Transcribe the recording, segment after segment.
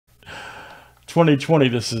2020.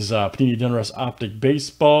 This is Panini Donruss Optic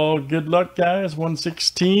Baseball. Good luck, guys.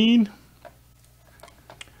 116.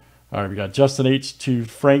 All right, we got Justin H to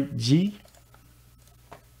Frank G.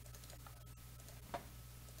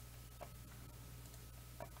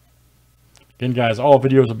 Again, guys, all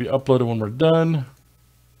videos will be uploaded when we're done.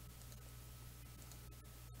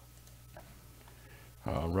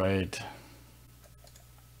 All right.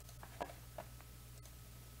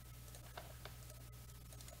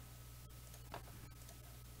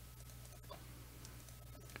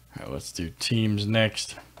 All right, let's do teams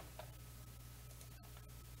next.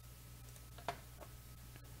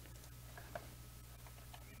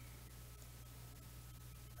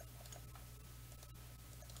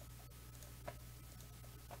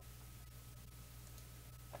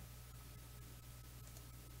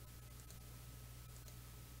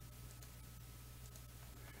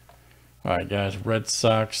 All right, guys, Red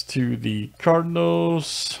Sox to the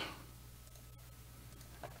Cardinals.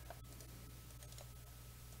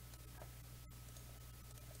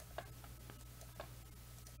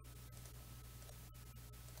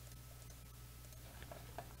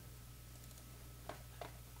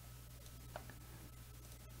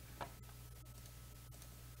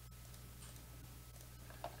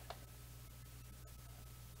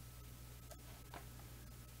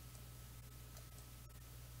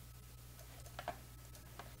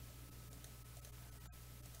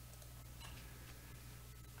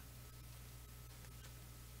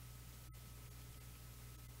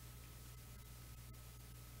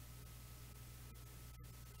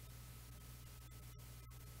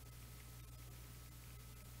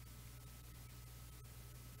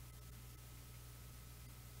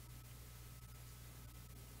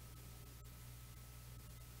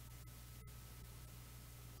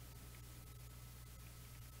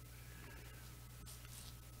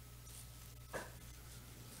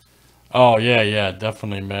 Oh, yeah,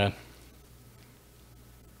 definitely, man.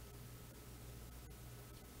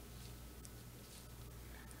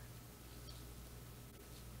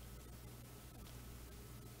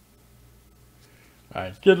 All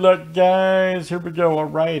right, good luck, guys. Here we go. All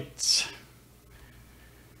right.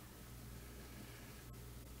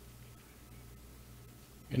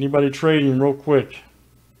 Anybody trading real quick?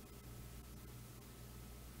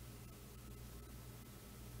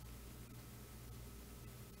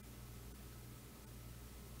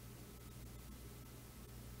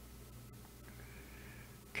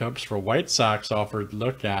 Cubs for White Sox offered.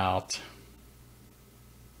 Look out.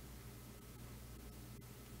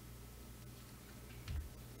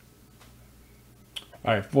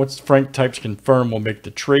 All right, once Frank types confirm, we'll make the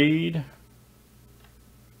trade.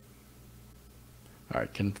 All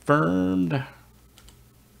right, confirmed.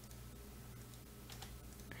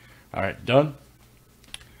 All right, done.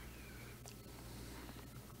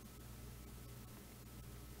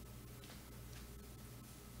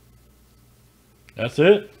 That's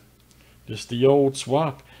it. Just the old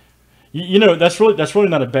swap. You know, that's really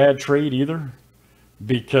not a bad trade either,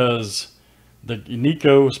 because the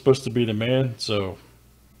Nico is supposed to be the man, so,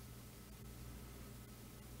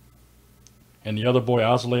 and the other boy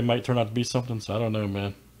Ozole might turn out to be something, so I don't know,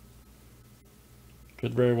 man.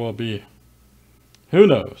 Could very well be. Who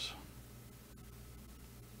knows?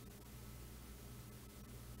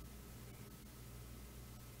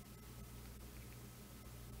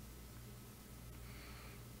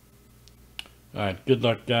 All right, good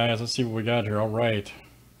luck, guys. Let's see what we got here. All right.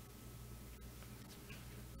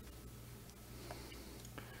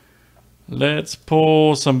 Let's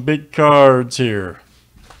pull some big cards here.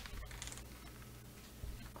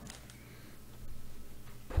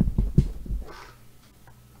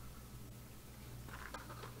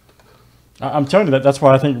 I'm telling you that's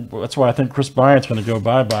why I think Chris Bryant's going to go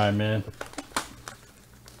bye-bye, man.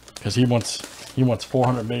 Because he wants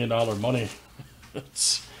 $400 million money.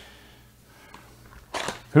 It's,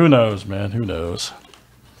 who knows, man? Who knows?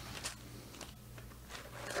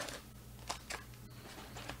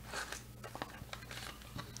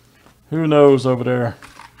 Who knows over there?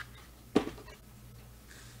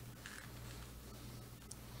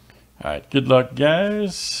 All right, good luck,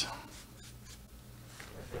 guys.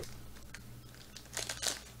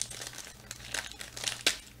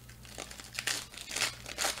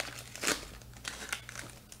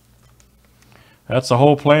 That's the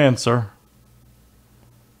whole plan, sir.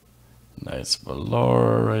 Nice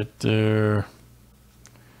velour right there.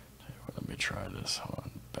 Let me try this. Hold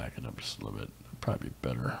on, back it up just a little bit. Probably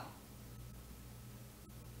better.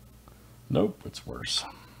 Nope, it's worse.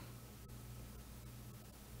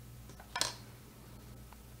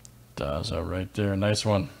 Daza right there. Nice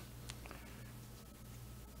one.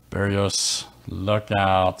 Berrios, look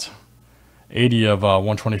out. 80 of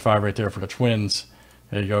 125 right there for the Twins.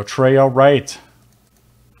 There you go, Trey. All right. That's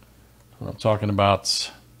what I'm talking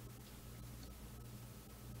about.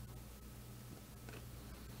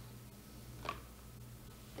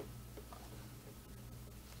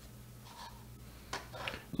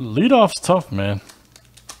 Leadoff's tough, man.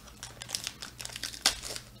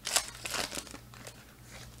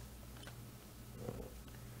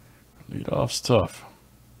 Leadoff's tough.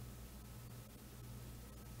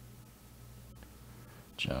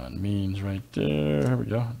 John Means right there. Here we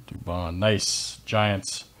go. Dubon. Nice.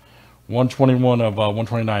 Giants. 121 of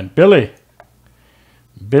 129. Billy.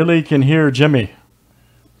 Billy can hear Jimmy.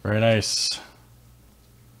 Very nice.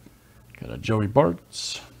 Got a Joey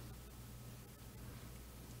Bartz.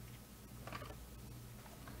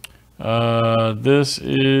 This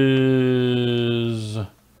is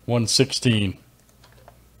 116.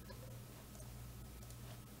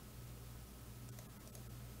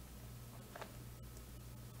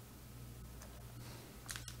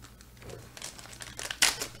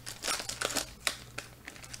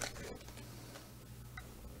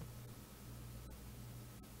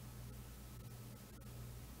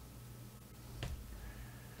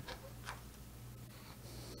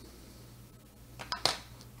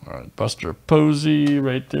 All right, Buster Posey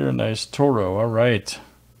right there. Nice Toro. All right.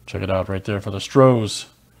 Check it out right there for the Stros.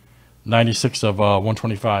 96 of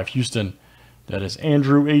 125. Houston. That is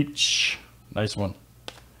Andrew H. Nice one.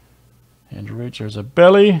 Andrew H. There's a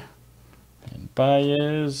Belly. And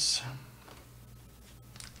Baez.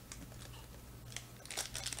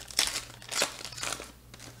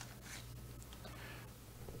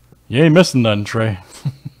 You ain't missing nothing, Trey.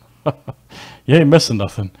 You ain't missing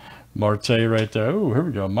nothing. Marte right there. Oh, here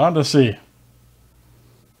we go. Mondesi.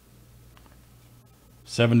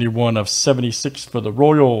 71 of 76 for the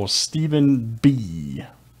Royals. Stephen B.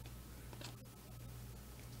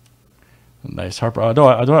 Nice Harper.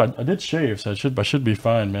 I did shave, so I should be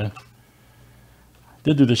fine, man.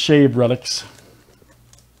 Did do the shave relics.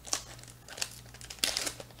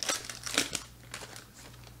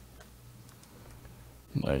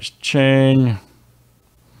 Nice Chang.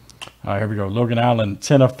 All right, here we go. Logan Allen,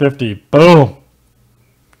 10 of 50. Boom.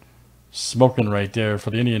 Smoking right there for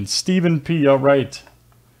the Indians. Stephen P. All right.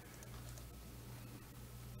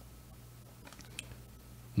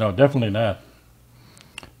 No, definitely not.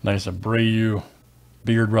 Nice Abreu.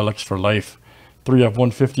 Beard relics for life. 3 of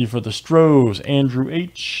 150 for the Stros. Andrew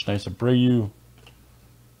H. Nice Abreu.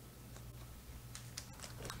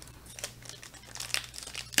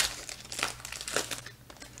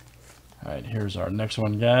 All right, here's our next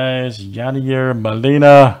one, guys. Yadier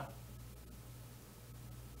Molina.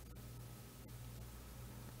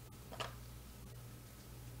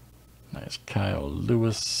 Nice Kyle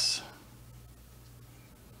Lewis.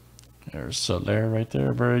 There's Soler right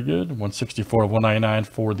there. Very good. 164 of 199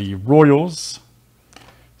 for the Royals.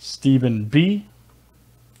 Stephen B.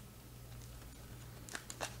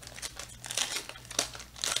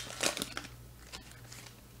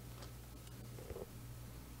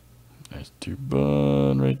 Nice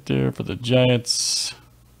Dubon right there for the Giants.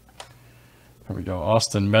 Here we go.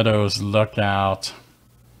 Austin Meadows, luck out.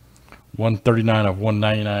 139 of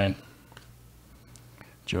 199.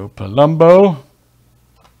 Joe Palumbo.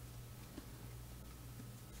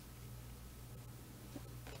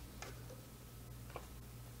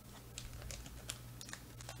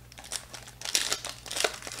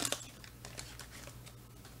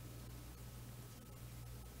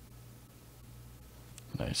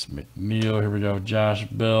 Nice McNeil. Here we go. Josh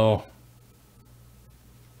Bell.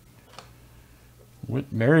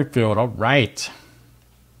 Whit Merrifield. All right.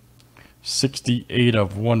 68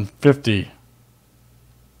 of 150.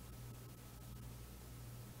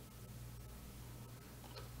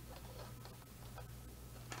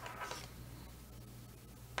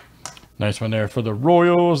 Nice one there for the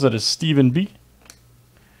Royals. That is Stephen B.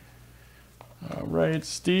 All right,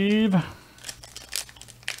 Steve.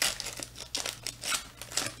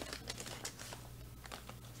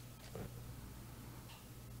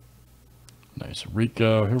 Nice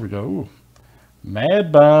Rico. Here we go. Ooh.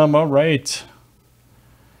 Mad Bomb. All right.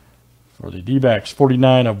 For the D-backs,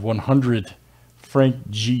 49 of 100. Frank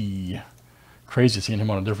G. Crazy seeing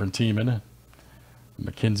him on a different team, isn't it?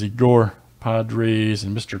 Mackenzie Gore, Padres,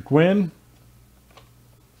 and Mr. Gwynn.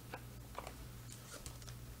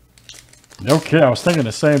 Okay, I was thinking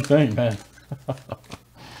the same thing, man. I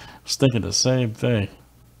was thinking the same thing.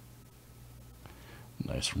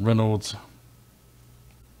 Nice Reynolds.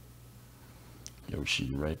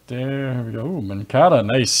 Yoshi right there. Here we go. Ooh, Mancada.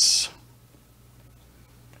 Nice.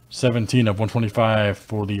 17 of 125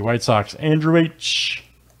 for the White Sox. Andrew H.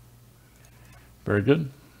 Very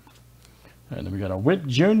good. And then we got a Witt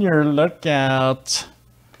Jr. Look out.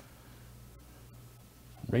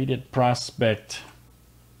 Rated prospect.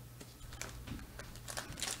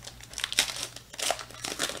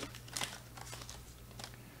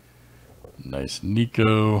 Nice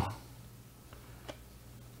Nico.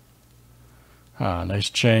 Nice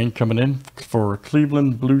chain coming in for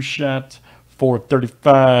Cleveland. Blue shot.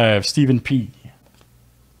 435. Stephen P.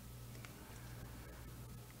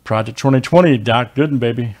 Project 2020. Doc Gooden,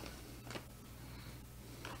 baby.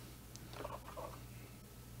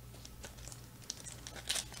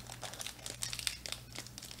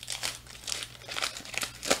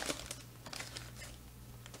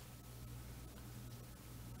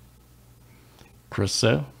 Chris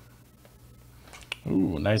Sale.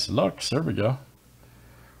 Ooh, nice Lux. There we go.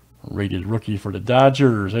 Rated rookie for the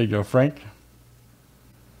Dodgers. There you go, Frank.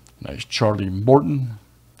 Nice Charlie Morton.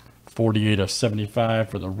 48 of 75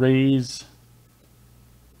 for the Rays.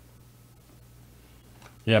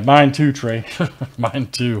 Yeah, mine too, Trey. Mine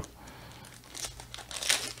too.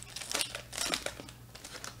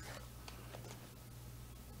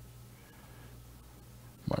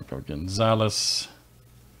 Marco Gonzalez.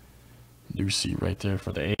 Lucy right there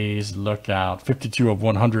for the A's. Look out. 52 of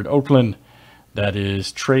 100. Oakland. That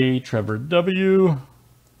is Trevor W.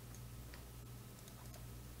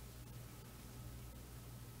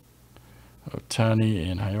 Otani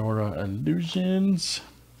and Hyora Illusions.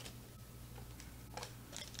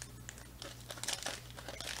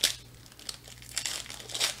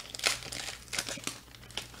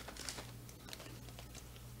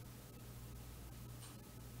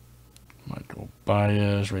 Michael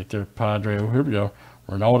Baez right there, Padre. Oh, here we go.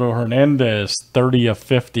 Ronaldo Hernandez, 30 of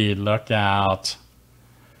 50. Look out.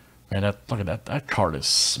 Man, look at that. That card is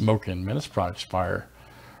smoking. Man, this product's fire.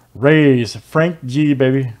 Rays, Frank G,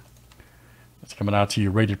 baby. That's coming out to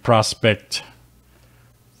you. Rated prospect.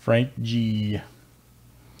 Frank G.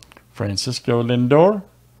 Francisco Lindor,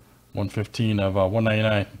 115 of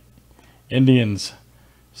 199. Indians,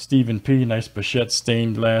 Stephen P. Nice Bichette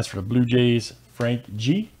stained glass for the Blue Jays. Frank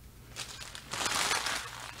G.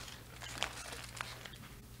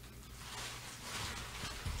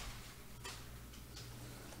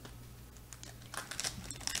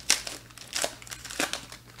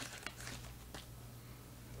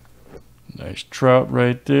 Nice Trout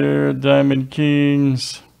right there. Diamond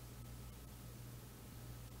Kings.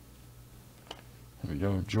 There we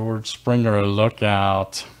go. George Springer, look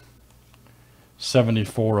out.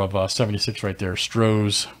 74 of 76 right there.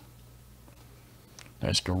 Strohs.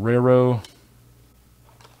 Nice Guerrero.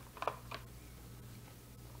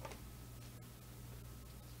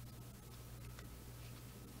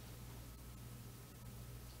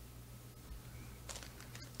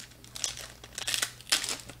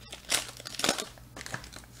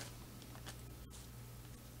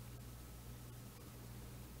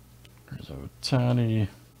 Otani.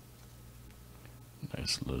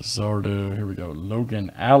 Nice Luzardo. Here we go. Logan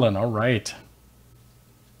Allen. All right.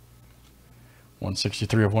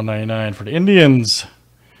 163 of 199 for the Indians.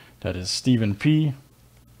 That is Stephen P.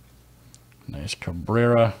 Nice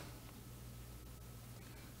Cabrera.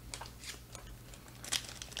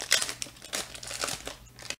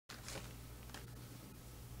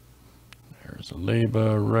 There's a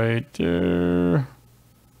Leba right there.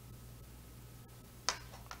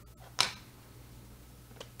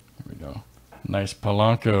 Nice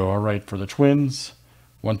Polanco. All right, for the Twins.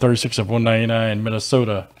 136 of 199,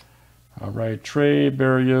 Minnesota. All right, Trey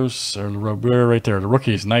Barrios, or Robert right there. The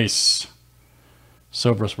rookies, nice.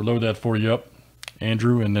 Sobris, we'll load that for you up.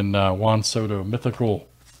 Andrew, and then Juan Soto, mythical.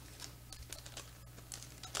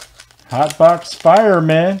 Hot box fire,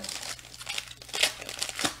 man.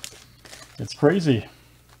 It's crazy.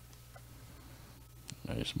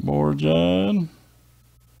 Nice Morgan.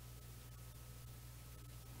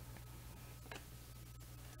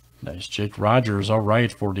 Nice Jake Rogers. All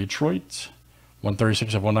right, for Detroit.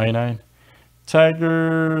 136 of 199.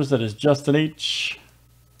 Tigers, that is Justin H.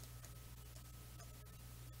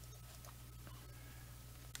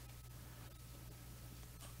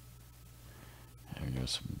 There we go.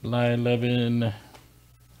 Some Bly Levin.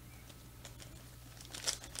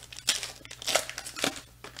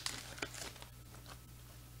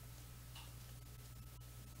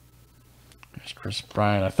 There's Chris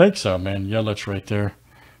Bryant. I think so, man. Yelich right there.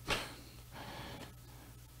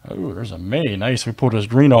 Oh, there's a May. Nice. We pulled his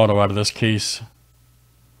green auto out of this case.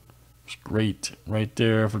 It's great. Right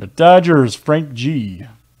there for the Dodgers. Frank G.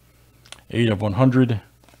 8 of 100. All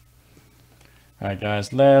right,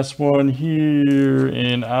 guys. Last one here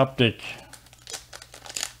in Optic.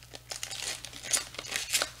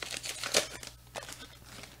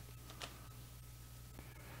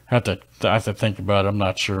 I have to think about it. I'm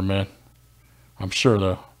not sure, man. I'm sure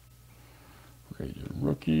though. Rated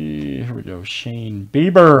rookie. Here we go. Shane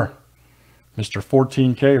Bieber. Mr.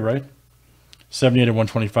 14K, right? 78 of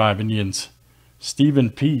 125. Indians. Stephen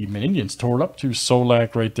P. Man, Indians tore it up to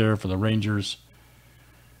Solak right there for the Rangers.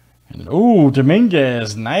 And then, oh,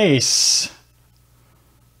 Dominguez. Nice.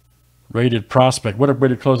 Rated prospect. What a way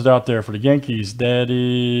to close it out there for the Yankees. That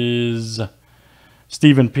is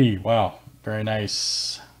Stephen P. Wow. Very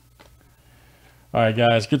nice. All right,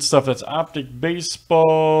 guys. Good stuff. That's Optic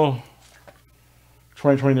Baseball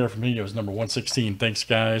 2020 there for me. It was number 116. Thanks,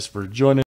 guys, for joining.